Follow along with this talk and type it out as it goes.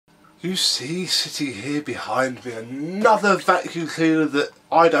You see, sitting here behind me, another vacuum cleaner that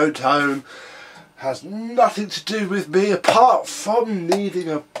I don't own, has nothing to do with me apart from needing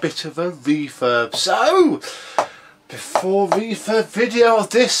a bit of a refurb. So, before refurb video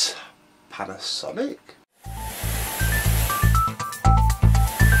of this, Panasonic.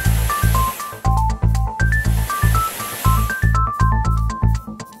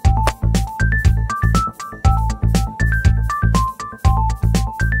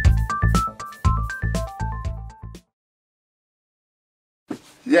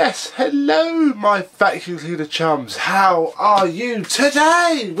 Yes, hello my vacuum cleaner chums, how are you?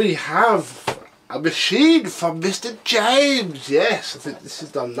 Today we have a machine from Mr. James. Yes, I think this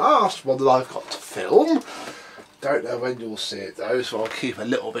is the last one that I've got to film. Don't know when you'll see it though, so I'll keep a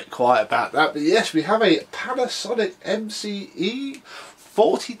little bit quiet about that. But yes, we have a Panasonic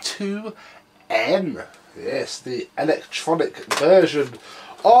E42n. Yes, the electronic version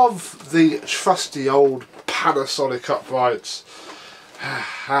of the trusty old Panasonic uprights.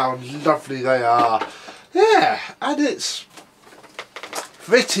 How lovely they are. Yeah, and it's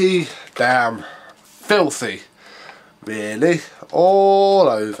pretty damn filthy, really, all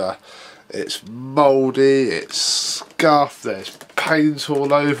over. It's mouldy, it's scuffed, there's paint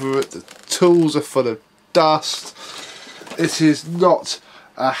all over it, the tools are full of dust. It is not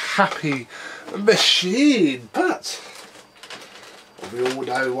a happy machine, but we all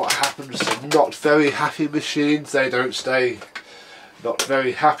know what happens to not very happy machines. They don't stay not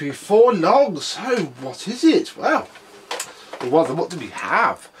very happy for long. So what is it? Well, what do we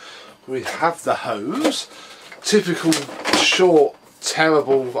have? We have the hose, typical short,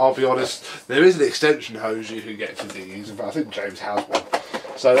 terrible, I'll be honest. There is an extension hose you can get for these, but I think James has one,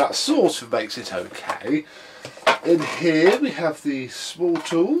 so that sort of makes it okay. In here we have the small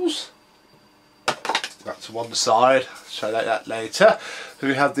tools. That's one side, I'll show that later. Then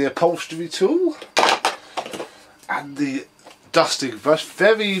we have the upholstery tool and the dusting brush.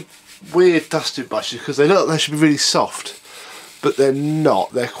 Very weird dusting brushes because they look like they should be really soft, but they're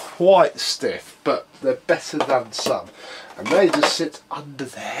not. They're quite stiff, but they're better than some, and they just sit under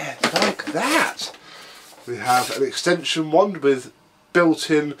there like that. We have an extension one with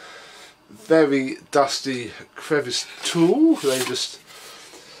built-in very dusty crevice tool. They just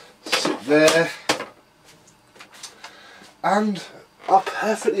sit there and are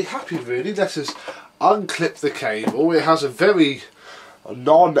perfectly happy, really. Let us unclip the cable. It has a very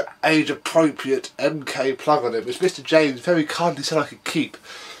non-age appropriate MK plug on it, which Mr. James very kindly said I could keep.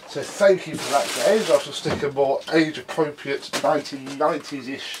 So thank you for that, James. I shall stick a more age appropriate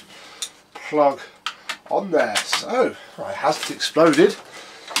 1990s-ish plug on there. So, right, it hasn't exploded,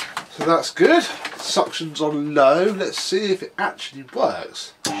 so that's good. Suction's on low. Let's see if it actually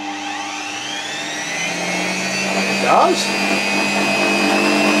works. It does.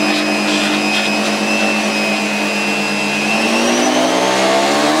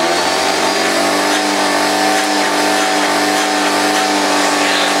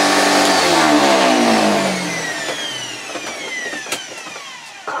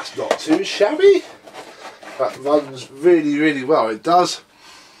 Not too shabby. That runs really well. It does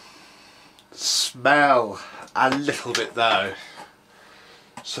smell a little bit though,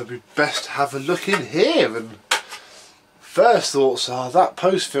 so we best have a look in here. And first thoughts are that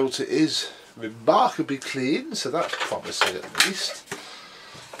post filter is remarkably clean, so that's promising at least.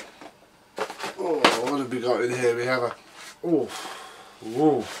 Oh, what have we got in here? We have a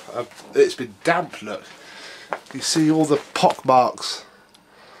it's been damp. Look, you see all the pock marks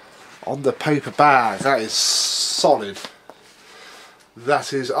on the paper bag. That is solid.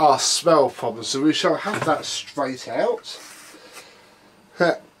 That is our smell problem, so we shall have that straight out.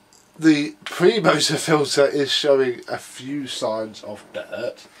 The pre-motor filter is showing a few signs of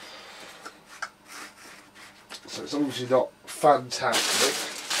dirt, so it's obviously not fantastic,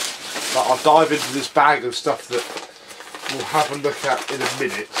 but I'll dive into this bag of stuff that we'll have a look at in a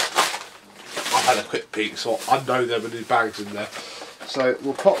minute. I've had a quick peek, so I know there were new bags in there. So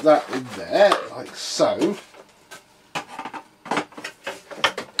we'll pop that in there, like so.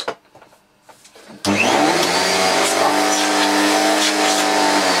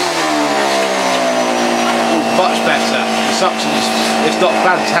 Much better. The suction is not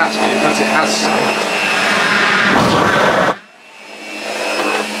fantastic, but it has some.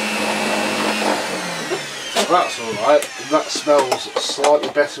 That's alright, and that smells slightly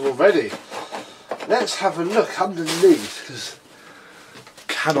better already. Let's have a look underneath, because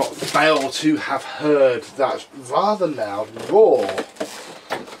cannot fail to have heard that rather loud roar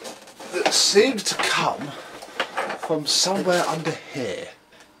that seems to come from somewhere under here.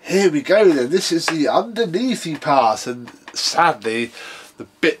 Here we go then, this is the underneathy part, and sadly the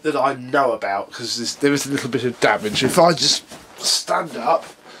bit that I know about, because there is a little bit of damage. If I just stand up,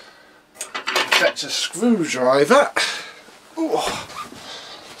 fetch a screwdriver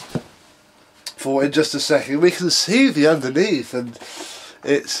for in just a second, we can see the underneath, and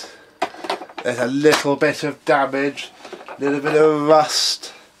there's a little bit of damage, a little bit of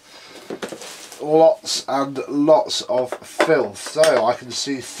rust, lots and lots of filth. So I can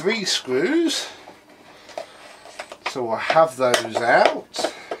see 3 screws, so we'll have those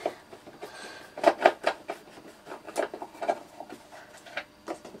out.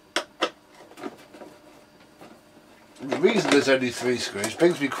 The reason there's only 3 screws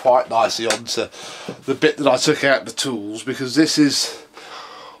brings me quite nicely onto the bit that I took out the tools, because this is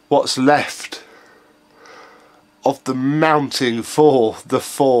what's left of the mounting for the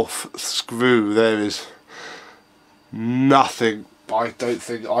 4th screw. There is nothing I don't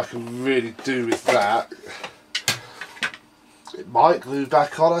think I can really do with that. It might glue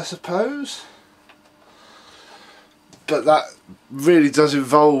back on, I suppose, but that really does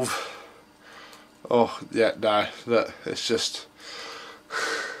involve, oh yeah, no, look, it's just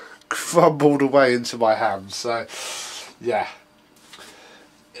crumbled away into my hand. So yeah,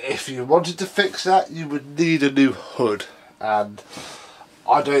 if you wanted to fix that, you would need a new hood, and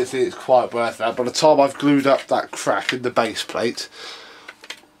I don't think it's quite worth that. By the time I've glued up that crack in the base plate,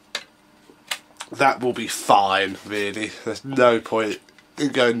 that will be fine, really. There's no point in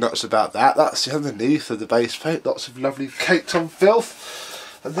going nuts about that. That's the underneath of the base plate, lots of lovely caked on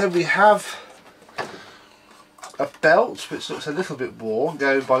filth. And then we have a belt which looks a little bit worn,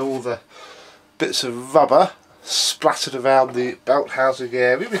 going by all the bits of rubber splattered around the belt housing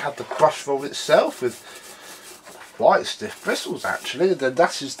area. We have the brush roll itself with quite stiff bristles actually, and then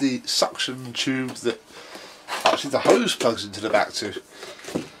that is the suction tube that actually the hose plugs into the back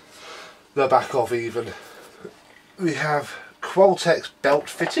of even. We have Qualtex belt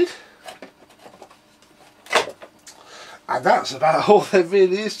fitted, and that's about all there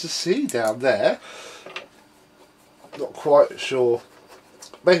really is to see down there. Not quite sure,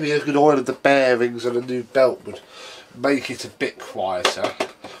 maybe a good oil of the bearings and a new belt would make it a bit quieter,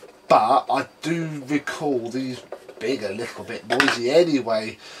 but I do recall these being a little bit noisy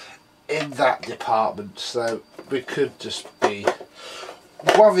anyway in that department, so we could just be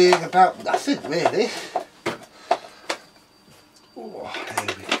worrying about nothing really. Oh, here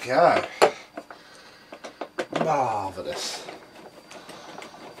we go. Marvellous.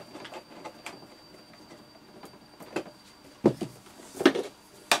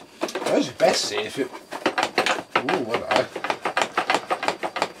 I suppose you best see if it... Ooh, hello.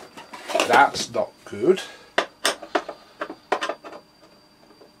 That's not good.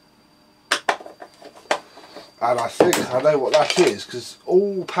 And I think I know what that is, because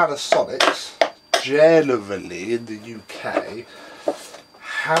all Panasonics, generally in the UK,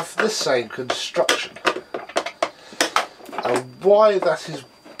 have the same construction. And why that is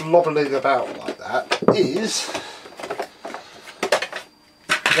blobbling about like that is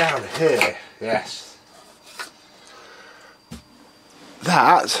down here, yes.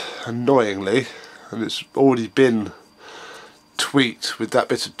 That, annoyingly, and it's already been tweaked with that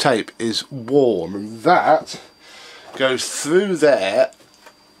bit of tape, is worn, and that goes through there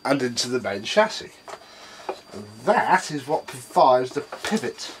and into the main chassis. And that is what provides the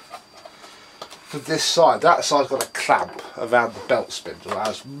pivot for this side. That side's got a clamp around the belt spindle,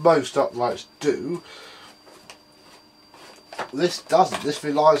 as most uprights do. This doesn't. This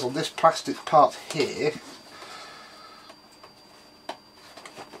relies on this plastic part here.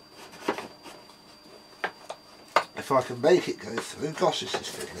 If I can make it go through, gosh, this is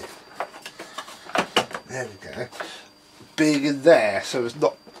fiddly. There we go. Being in there, so it's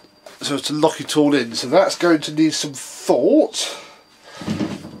not, so as to lock it all in. So that's going to need some thought.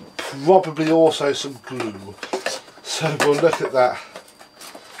 Probably also some glue. So we'll look at that.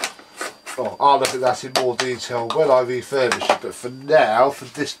 Oh, I'll look at that in more detail when I refurbish it. But for now, for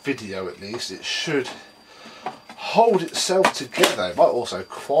this video at least, it should hold itself together. It might also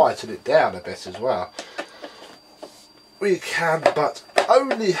quieten it down a bit as well. We can but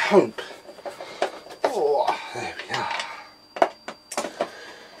only hope. Oh, there we are.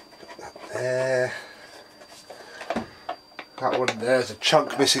 Got that there. That one there's a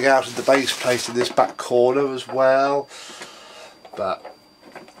chunk missing out of the base plate in this back corner as well. But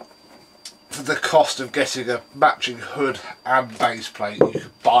for the cost of getting a matching hood and base plate, you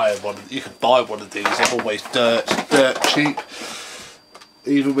could buy one. You could buy one of these. They're always dirt cheap.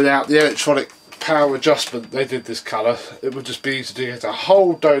 Even without the electronic power adjustment they did this colour, it would just be easy to get a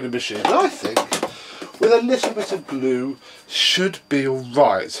whole donor machine. And I think with a little bit of glue should be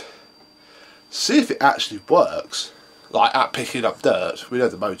alright. See if it actually works. like at picking up dirt. We know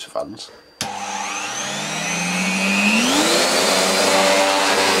the motor fans.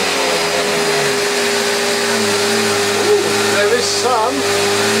 Ooh, there is some.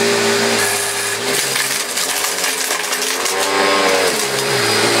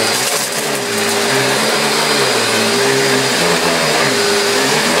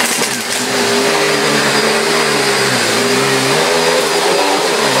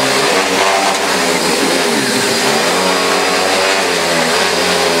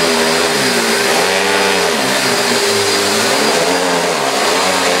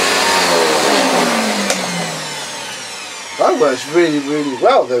 That works really, really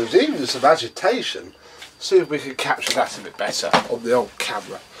well. There was even some agitation. See if we can capture that a bit better on the old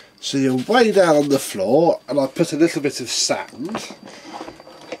camera. So you're way down on the floor, and I put a little bit of sand,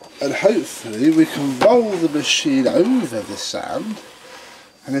 and hopefully we can roll the machine over the sand.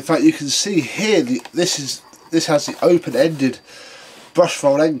 And in fact, you can see here this has the open-ended brush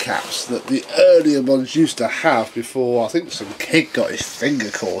roll end caps that the earlier ones used to have before. I think some kid got his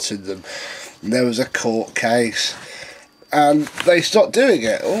finger caught in them, and there was a court case. And they stopped doing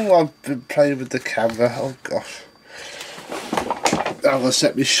it. Oh, I've been playing with the camera. Oh gosh. I'm going to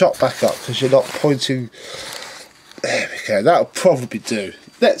set my shot back up because you're not pointing. There we go. That'll probably do.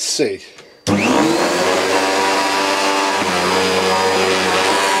 Let's see.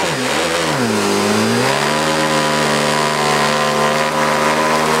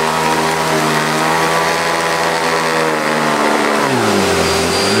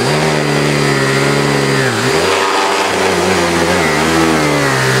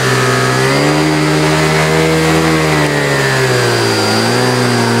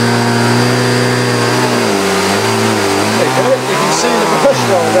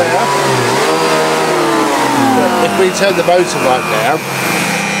 If we turn the motor right down,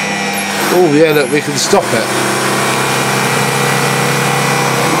 oh yeah, look, we can stop it.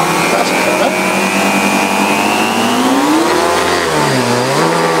 That's clever.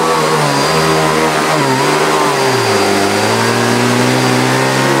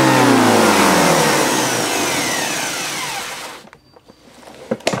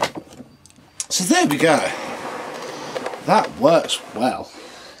 So there we go. That works well.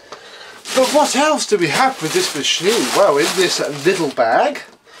 But what else do we have with this machine? Well, in this little bag,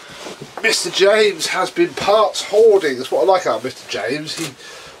 Mr. James has been parts hoarding. That's what I like about Mr. James. He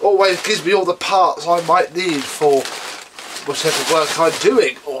always gives me all the parts I might need for whatever work I'm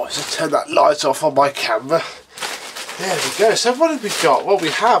doing. Oh, just turn that light off on my camera. There we go. So what have we got? Well,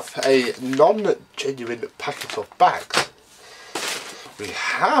 we have a non-genuine packet of bags. We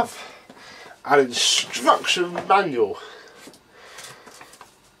have an instruction manual.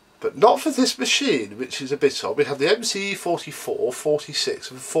 But not for this machine, which is a bit odd. We have the MCE 44, 46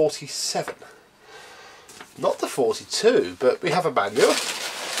 and 47. Not the 42, but we have a manual.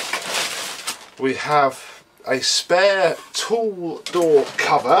 We have a spare tool door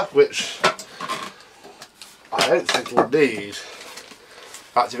cover, which I don't think we'll need.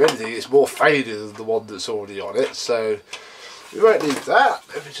 In fact, if anything, it's more faded than the one that's already on it, so we won't need that.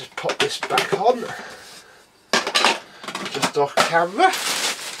 Let me just pop this back on. Just off camera.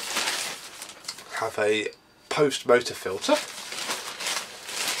 Have a post motor filter.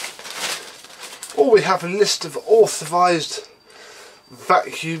 Or we have a list of authorised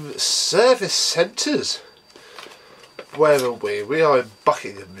vacuum service centres. Where are we? We are in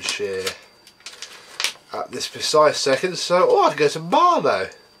Buckinghamshire at this precise second, so I can go to Marlow.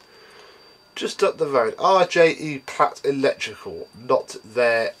 Just up the road. RJE Platt Electrical, not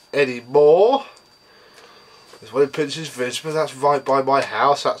there anymore. There's one in Prince's Village, but that's right by my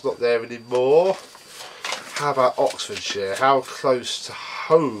house, that's not there anymore. How about Oxfordshire? How close to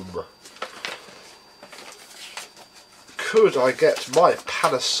home could I get my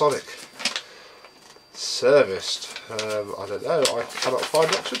Panasonic serviced? I don't know, I cannot find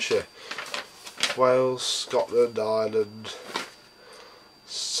Oxfordshire. Wales, Scotland, Ireland,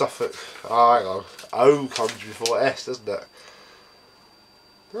 Suffolk. Oh, hang on. O comes before S, doesn't it?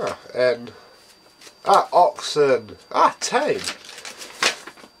 Ah, N. Ah, Oxon. Ah, Tame.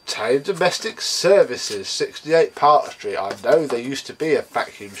 Tame Domestic Services, 68 Park Street. I know there used to be a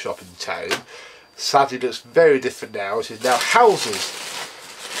vacuum shop in Tame. Sadly, looks very different now. It is now houses.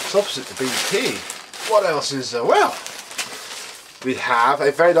 It's opposite the BP. What else is there? Well, we have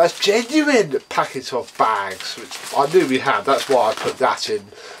a very nice genuine packet of bags, which I knew we had. That's why I put that in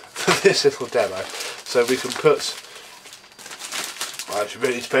for this little demo. So we can put... I should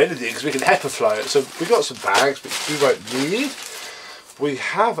really put anything because we can HEPA flow it. So we've got some bags which we won't need. We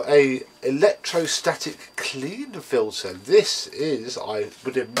have a electrostatic clean filter. This is, I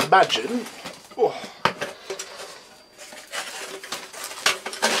would imagine,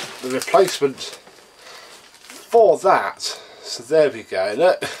 the replacement for that. So there we go,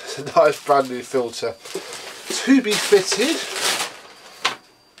 look, it's a nice brand new filter to be fitted.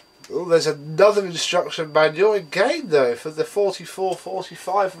 Oh, there's another instruction manual again though for the 44,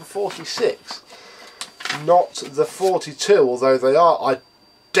 45 and 46. Not the 42, although they are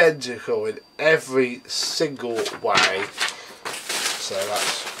identical in every single way. So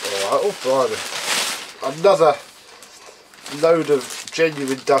that's alright. Oh, blimey. Another load of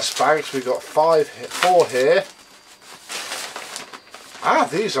genuine dust bags. We've got 4 here. Ah,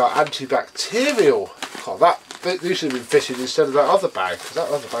 these are antibacterial. Oh, these should have been fitted instead of that other bag, because that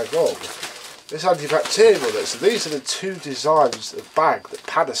other bag's wrong. It's antibacterial. So these are the 2 designs of bag that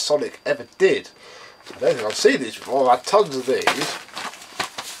Panasonic ever did. I don't think I've seen these before. I've had tons of these.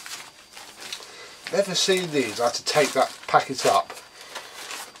 Never seen these. I had to take that packet up.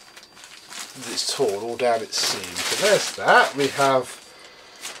 It's torn all down its seam. So there's that. We have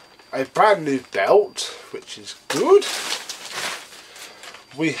a brand new belt, which is good.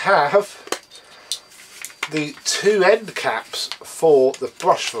 We have the 2 end caps for the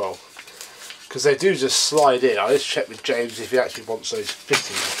brush roll, because they do just slide in. I just checked with James if he actually wants those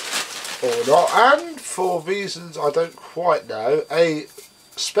fitted or not, and for reasons I don't quite know, a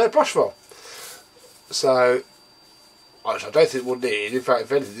spare brush roll. So, which I don't think we'll need. In fact,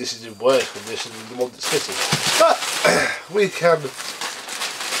 if anything, this is in worse condition than the one that's fitted. But we can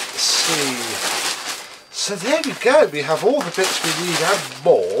see. So there we go. We have all the bits we need and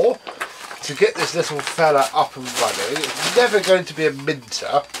more to get this little fella up and running. It's never going to be a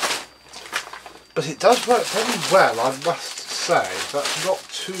minter, but it does work very well, I must say. That's not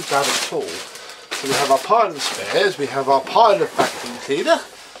too bad at all. So we have our pile of spares, we have our pile of vacuum cleaner,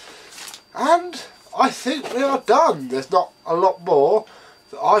 and I think we are done. There's not a lot more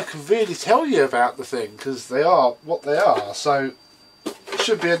that I can really tell you about the thing, because they are what they are. So it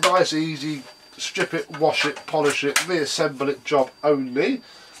should be a nice, easy, strip it, wash it, polish it, reassemble it job only.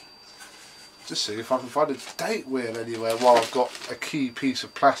 Just see if I can find a date wheel anywhere while I've got a key piece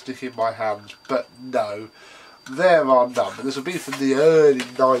of plastic in my hands, but no, there are none. But this will be from the early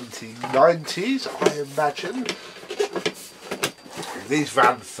 1990s, I imagine. These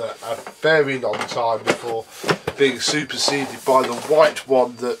ran for a very long time before being superseded by the white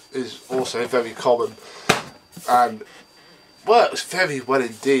one that is also very common and works very well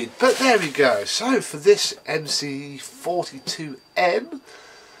indeed. But there we go. So for this E42n,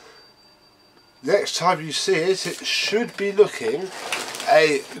 next time you see it, it should be looking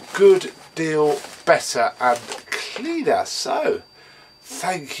a good deal better and cleaner. So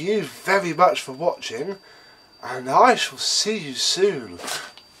thank you very much for watching, and I shall see you soon.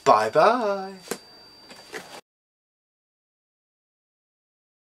 Bye bye.